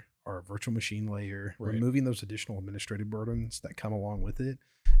infrastructure or virtual machine layer, removing those additional administrative burdens that come along with it.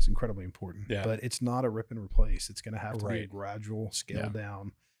 It's incredibly important. But it's not a rip and replace. It's going to have to be a gradual scale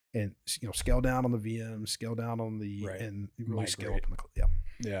down, and scale down on the VM, scale down on the and really scale up in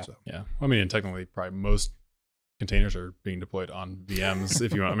the So. I mean, and technically, probably most containers are being deployed on VMs.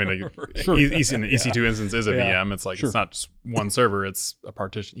 If you want, I mean, like EC2 instance is a VM. It's like it's not just one server; it's a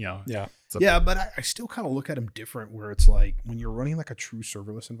partition. But I still kind of look at them different. Where it's like when you're running like a true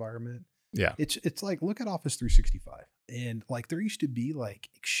serverless environment. It's like, look at Office 365, and like there used to be like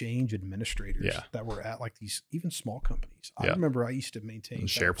Exchange administrators that were at like these even small companies. I remember I used to maintain and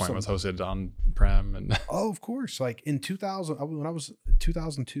SharePoint was hosted on prem, and of course, like in 2000 when I was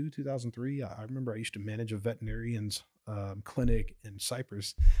 2002 2003, I remember I used to manage a veterinarian's clinic in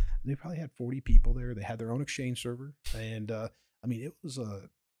Cyprus. They probably had 40 people there. They had their own Exchange server, and I mean it was a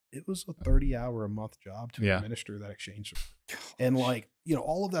 30-hour a month job to administer that Exchange server. And like,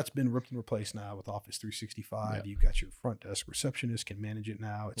 all of that's been ripped and replaced now with Office 365. You've got your front desk receptionist can manage it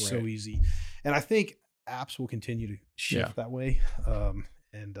now. It's so easy. And I think apps will continue to shift that way. I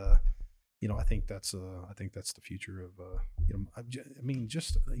think that's the future of, I mean,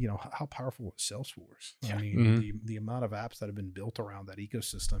 just, how powerful is Salesforce? I mean, the amount of apps that have been built around that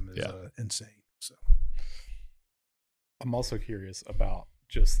ecosystem is insane. So I'm also curious about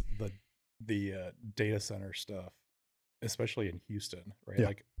just the data center stuff. especially in Houston, right? Yeah.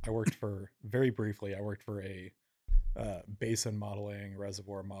 Like I worked for a basin modeling,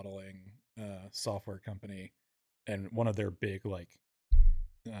 reservoir modeling software company, and one of their big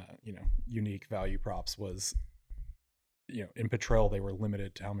unique value props was, in Petrel they were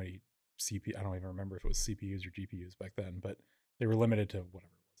limited to how many I don't even remember if it was CPUs or GPUs back then, but they were limited to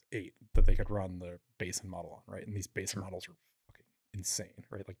whatever it was, 8 that they could run the basin model on, right? And these basin models are fucking insane,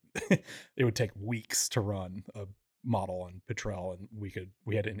 right? Like it would take weeks to run a model on Petrel, and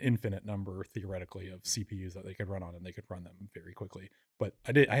we had an infinite number theoretically of CPUs that they could run on, and they could run them very quickly. But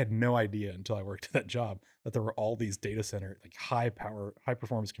I had no idea until I worked at that job that there were all these data center, like high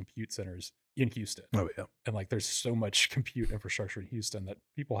performance compute centers in Houston. Oh yeah. And like there's so much compute infrastructure in Houston that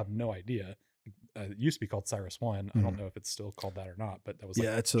people have no idea. It used to be called Cyrus One. I don't know if it's still called that or not, but that was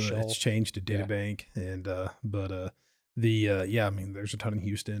it's changed to DataBank, and I mean, there's a ton in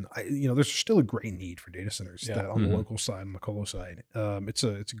Houston. There's still a great need for data centers that on the local side, on the colo side.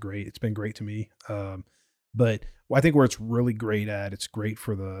 It's been great to me. But I think where it's really great at, it's great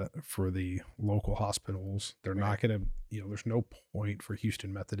for the local hospitals. They're not going to, there's no point for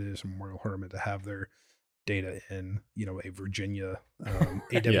Houston Methodist and Memorial Hermann to have their data in, a Virginia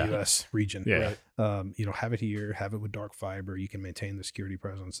AWS region. Yeah. Have it here, have it with dark fiber. You can maintain the security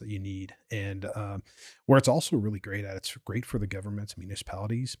presence that you need. And where it's also really great at, it's great for the governments and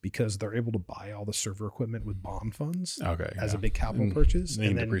municipalities because they're able to buy all the server equipment with bond funds as a big capital purchase. They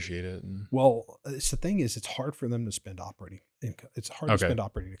can depreciate it. Well, it's the thing is, it's hard for them to spend operating income. It's hard to spend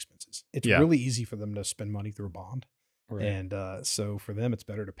operating expenses. It's really easy for them to spend money through a bond. Right. And so for them, it's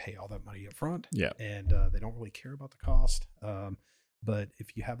better to pay all that money up front. Yeah. And they don't really care about the cost. But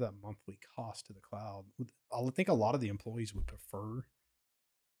if you have that monthly cost to the cloud, I think a lot of the employees would prefer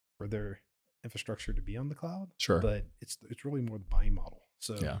for their infrastructure to be on the cloud. Sure. But it's really more the buying model.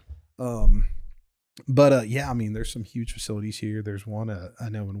 So yeah. I mean, there's some huge facilities here. There's one I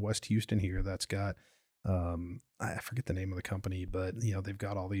know in West Houston here that's got I forget the name of the company, but they've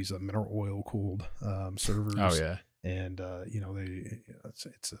got all these mineral oil cooled servers. Oh yeah. And it's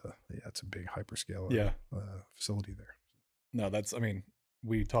a big hyperscale facility there. No,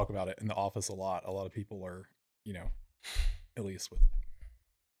 we talk about it in the office a lot. A lot of people are, at least with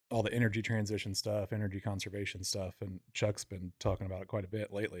all the energy transition stuff, energy conservation stuff, and Chuck's been talking about it quite a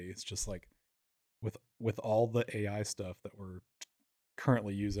bit lately. It's just like with all the AI stuff that we're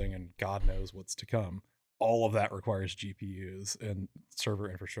currently using, and God knows what's to come, all of that requires GPUs and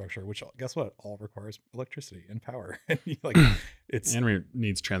server infrastructure, which guess what? All requires electricity and power. And it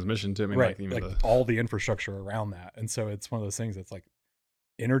needs transmission too. I mean, right, all the infrastructure around that. And so it's one of those things that's like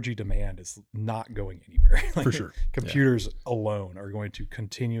energy demand is not going anywhere. For sure. Computers alone are going to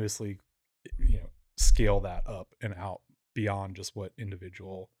continuously, scale that up and out beyond just what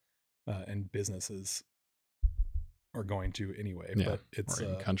individual and businesses are going to anyway. Yeah. But it's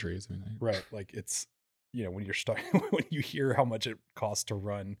in countries. Right. Like it's, when you're when you hear how much it costs to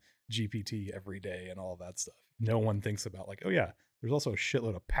run GPT every day and all of that stuff, no one thinks about like, oh yeah, there's also a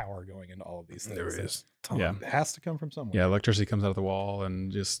shitload of power going into all of these things. There is. It has to come from somewhere. Yeah, electricity comes out of the wall,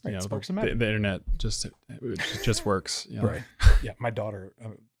 and just the internet just works. Right. Yeah, my daughter,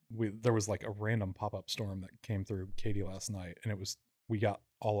 there was like a random pop-up storm that came through Katy last night, and we got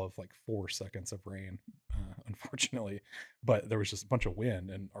all of like 4 seconds of rain, unfortunately, but there was just a bunch of wind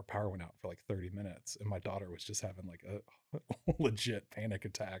and our power went out for like 30 minutes, and my daughter was just having like a legit panic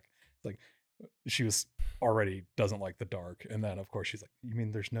attack. Like she was already doesn't like the dark, and then of course she's like, you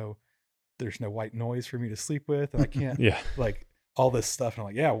mean there's no white noise for me to sleep with, and I can't like all this stuff. And I'm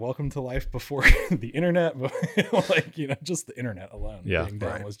like, yeah, welcome to life before the internet. Like, just the internet alone being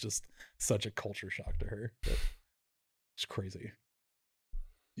down was just such a culture shock to her. But it's crazy.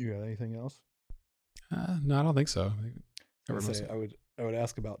 You got anything else? No, I don't think so. I would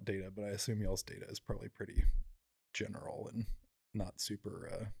ask about data, but I assume y'all's data is probably pretty general and not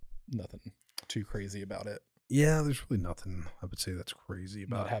super nothing too crazy about it. Yeah, there's really nothing I would say that's crazy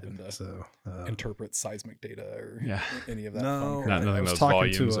about having to interpret seismic data or any of that. No, nothing I was those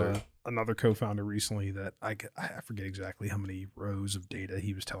talking volumes to another co-founder recently that I forget exactly how many rows of data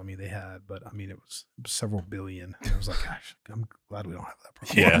he was telling me they had, but I mean it was several billion. And I was like, gosh, I'm glad we don't have that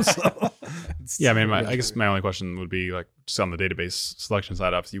problem. Yeah. So, I mean, I guess my only question would be like just on the database selection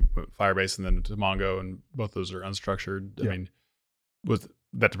side. Obviously, you put Firebase and then to Mongo, and both those are unstructured. I mean, was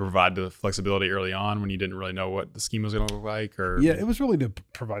that to provide the flexibility early on when you didn't really know what the schema was going to look like? Or it was really to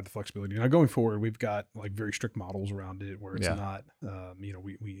provide the flexibility. Now going forward, we've got like very strict models around it where it's not,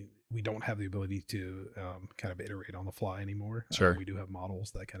 we don't have the ability to kind of iterate on the fly anymore. Sure. We do have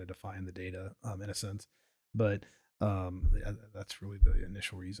models that kind of define the data in a sense, but That's really the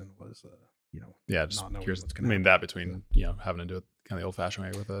initial reason was, Just not knowing curious. what's I going to mean, happen. that between having to do it kind of the old fashioned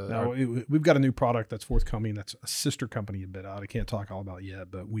way with Now, we've got a new product that's forthcoming. That's a sister company of BidOut. I can't talk all about it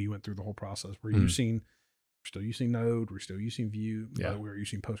yet, but we went through the whole process. We're still using Node. We're still using Vue. Yeah. But we're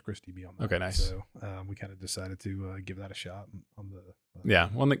using PostgreSDB on that. Okay, nice. So we kind of decided to give that a shot on the.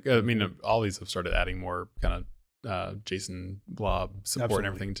 All these have started adding more kind of JSON blob support and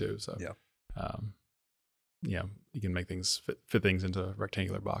everything too. So you can make things fit things into a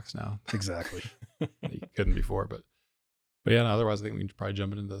rectangular box now. Exactly. You couldn't before, but yeah. Otherwise, I think we can probably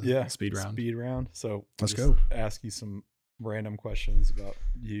jump into the speed round. So let's go. Ask you some random questions about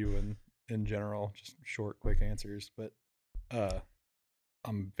you and in general, just short, quick answers. But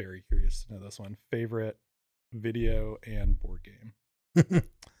I'm very curious to know this one. Favorite video and board game?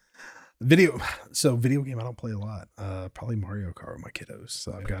 Video game I don't play a lot. Probably Mario Kart with my kiddos.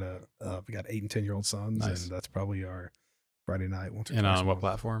 So I've got 8 and 10-year-old sons, nice. And that's probably our Friday night. And on what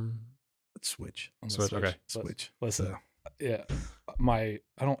platform? Switch. Switch. Okay. Switch. Listen, yeah. I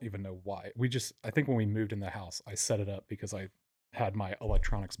don't even know why. I think when we moved in the house, I set it up because I had my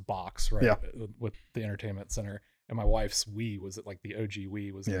electronics box, right? Yeah. With the entertainment center, and my wife's Wii was it, like the OG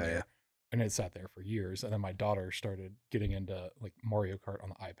Wii was in there. Yeah. And it sat there for years. And then my daughter started getting into like Mario Kart on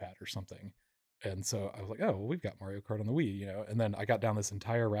the iPad or something. And so I was like, oh, well, we've got Mario Kart on the Wii, And then I got down this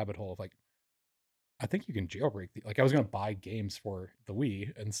entire rabbit hole of like, I think you can jailbreak I was going to buy games for the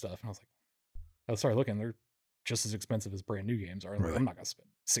Wii and stuff. And I was like, I started looking, they're just as expensive as brand new games are. Really? I'm not going to spend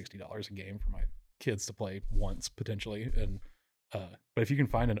 $60 a game for my kids to play once potentially. And, but if you can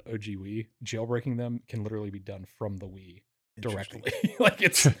find an OG Wii, jailbreaking them can literally be done from the Wii directly. Like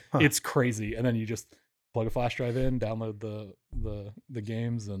it's crazy. And then you just plug a flash drive in, download the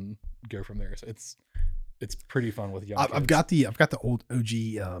games, and go from there. So it's pretty fun with young kids. I've got the old OG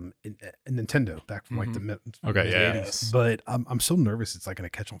Nintendo back from like the mid 80s. But I'm so nervous it's like gonna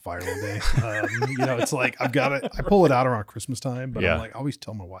catch on fire one day. It's like I pull it out around Christmas time, but I'm like, I always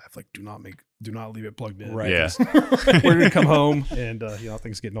tell my wife, like, do not leave it plugged in. Right. Yeah. We're gonna come home and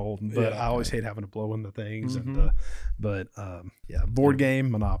things getting old. But I always hate having to blow in the things. Board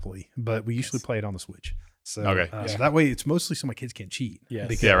game, Monopoly. But we usually play it on the Switch. So, so that way it's mostly so my kids can't cheat. Yes.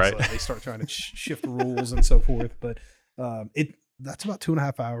 Because they start trying to shift rules and so forth. But that's about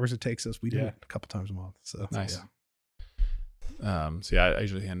 2.5 hours it takes us. We do it a couple times a month. So nice. I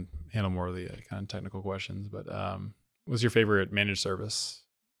usually handle more of the kind of technical questions. But what's your favorite managed service?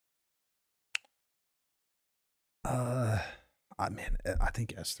 I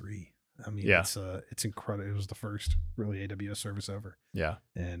think S3. I mean, it's incredible. It was the first really AWS service ever. Yeah.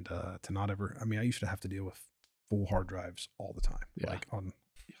 And to not ever, I used to have to deal with full hard drives all the time, like on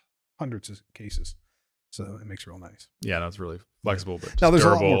hundreds of cases. So it makes it real nice. Yeah, that's really flexible, but now there's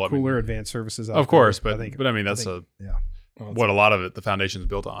durable. a lot more cooler advanced services out of course, there. But that's what a lot of it, the foundation is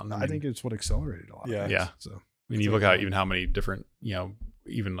built on. I think it's what accelerated a lot. Yeah. Of things, so when you look at even how many different,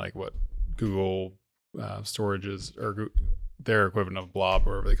 even like what Google storages or their equivalent of Blob,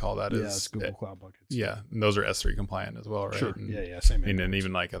 or whatever they call that, is Google Cloud Buckets. Yeah, and those are S3 compliant as well, right? Sure. And, Same. And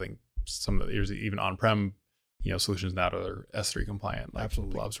even like I think some of the even on-prem, solutions now are S3 compliant, like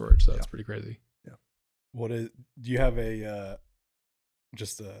absolutely Blob storage. So that's pretty crazy. Yeah. Do you have a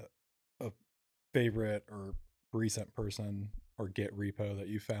just a favorite or recent person or Git repo that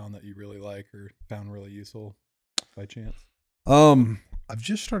you found that you really like or found really useful by chance? I've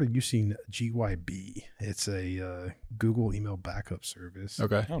just started using GYB. It's a Google email backup service.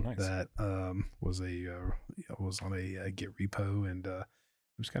 Okay. Oh, nice. That was on a Git repo, and it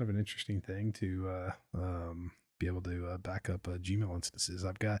was kind of an interesting thing to be able to back up Gmail instances.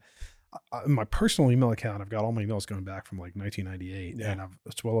 I've got my personal email account. I've got all my emails going back from like 1998, and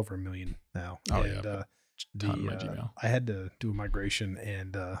it's well over 1 million now. Oh, and, my Gmail. I had to do a migration,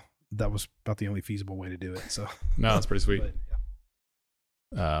 and that was about the only feasible way to do it. So no, that's pretty sweet. But,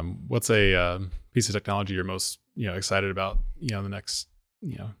 what's a piece of technology you're most excited about the next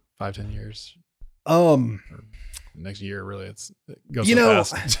 5-10 years? Or next year, really. It goes so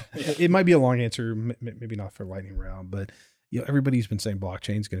fast. It might be a long answer, maybe not for lightning round, but everybody's been saying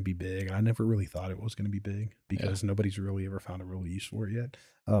blockchain is going to be big, and I never really thought it was going to be big because nobody's really ever found a real use for it yet.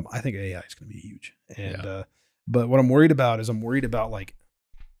 I think AI is going to be huge, and but what I'm worried about is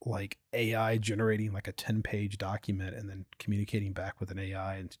like AI generating like a 10-page document and then communicating back with an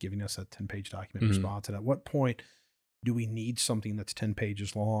AI and giving us a 10-page document response. And at what point do we need something that's 10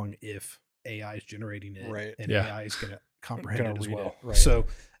 pages long if AI is generating it, right? And AI is going to comprehend it as well. Right. So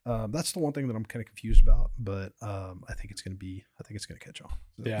that's the one thing that I'm kind of confused about, but I think it's going to catch on.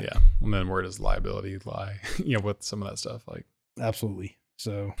 So, yeah. And then where does liability lie? With some of that stuff, like absolutely.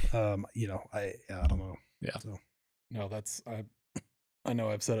 So I don't know. Yeah. So. No, I know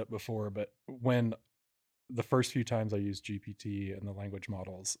I've said it before, but when the first few times I used GPT and the language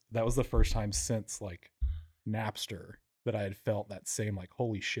models, that was the first time since like Napster that I had felt that same like,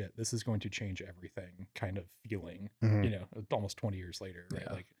 holy shit, this is going to change everything kind of feeling, almost 20 years later, right?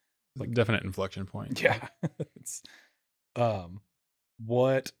 Yeah. Like Definite inflection point. Yeah. It's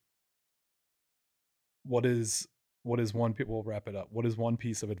what is one we'll wrap it up. What is one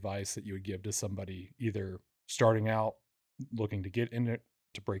piece of advice that you would give to somebody either starting out looking to get in it,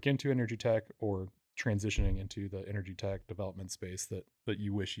 to break into energy tech, or transitioning into the energy tech development space that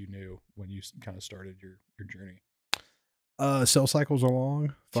you wish you knew when you kind of started your journey? Sales cycles are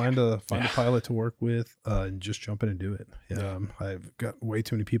long. Find a pilot to work with, and just jump in and do it. I've got way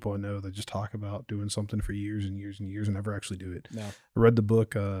too many people I know that just talk about doing something for years and years and years and never actually do it. No. I read the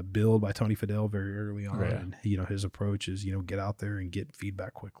book Build by Tony Fadell very early on, Right. and his approach is get out there and get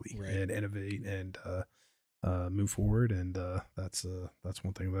feedback quickly, Right. and innovate and move forward. And that's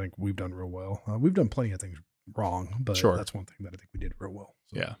one thing that I think we've done real well. We've done plenty of things wrong, but that's one thing that I think we did real well.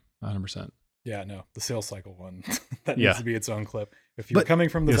 So. Yeah, 100%. Yeah, no, the sales cycle one that needs to be its own clip. If you're But- coming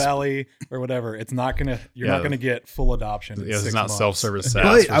from the valley or whatever, it's not gonna. You're not gonna get full adoption. In Yeah, 6 it's not months. self-service SaaS.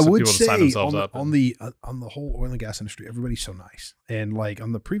 But for I some would people to sign say themselves up on the whole oil and gas industry, everybody's so nice. And like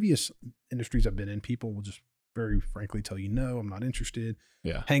on the previous industries I've been in, people will just very frankly tell you, no, I'm not interested.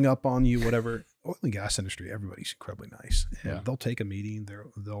 Yeah. Hang up on you, whatever. Oil and gas industry, everybody's incredibly nice. And Yeah. they'll take a meeting.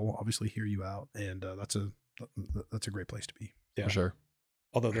 They'll obviously hear you out, and that's a great place to be. Yeah. For sure.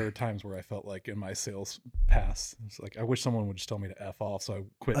 Although there are times where I felt like in my sales past, it's like I wish someone would just tell me to F off, so I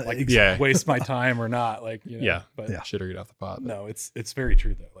quit. Like, waste my time or not. Like, but Shit or get off the pot. no, it's very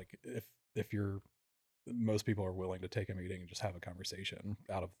true though. Like if most people are willing to take a meeting and just have a conversation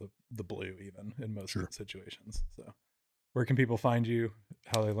out of the blue, even in most situations. So, where can people find you?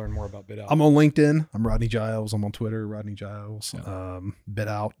 How they learn more about BidOut? I'm on LinkedIn. I'm Rodney Giles. I'm on Twitter, Rodney Giles. Yeah.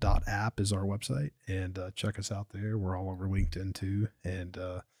 BidOut.app is our website, and check us out there. We're all over LinkedIn too, and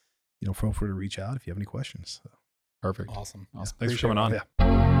feel free to reach out if you have any questions. So. Perfect. Awesome. Thanks for coming on.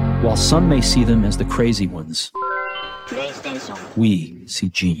 Yeah. While some may see them as the crazy ones, we see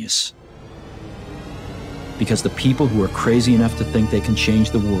genius. Because the people who are crazy enough to think they can change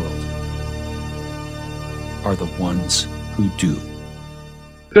the world are the ones who do.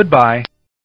 Goodbye.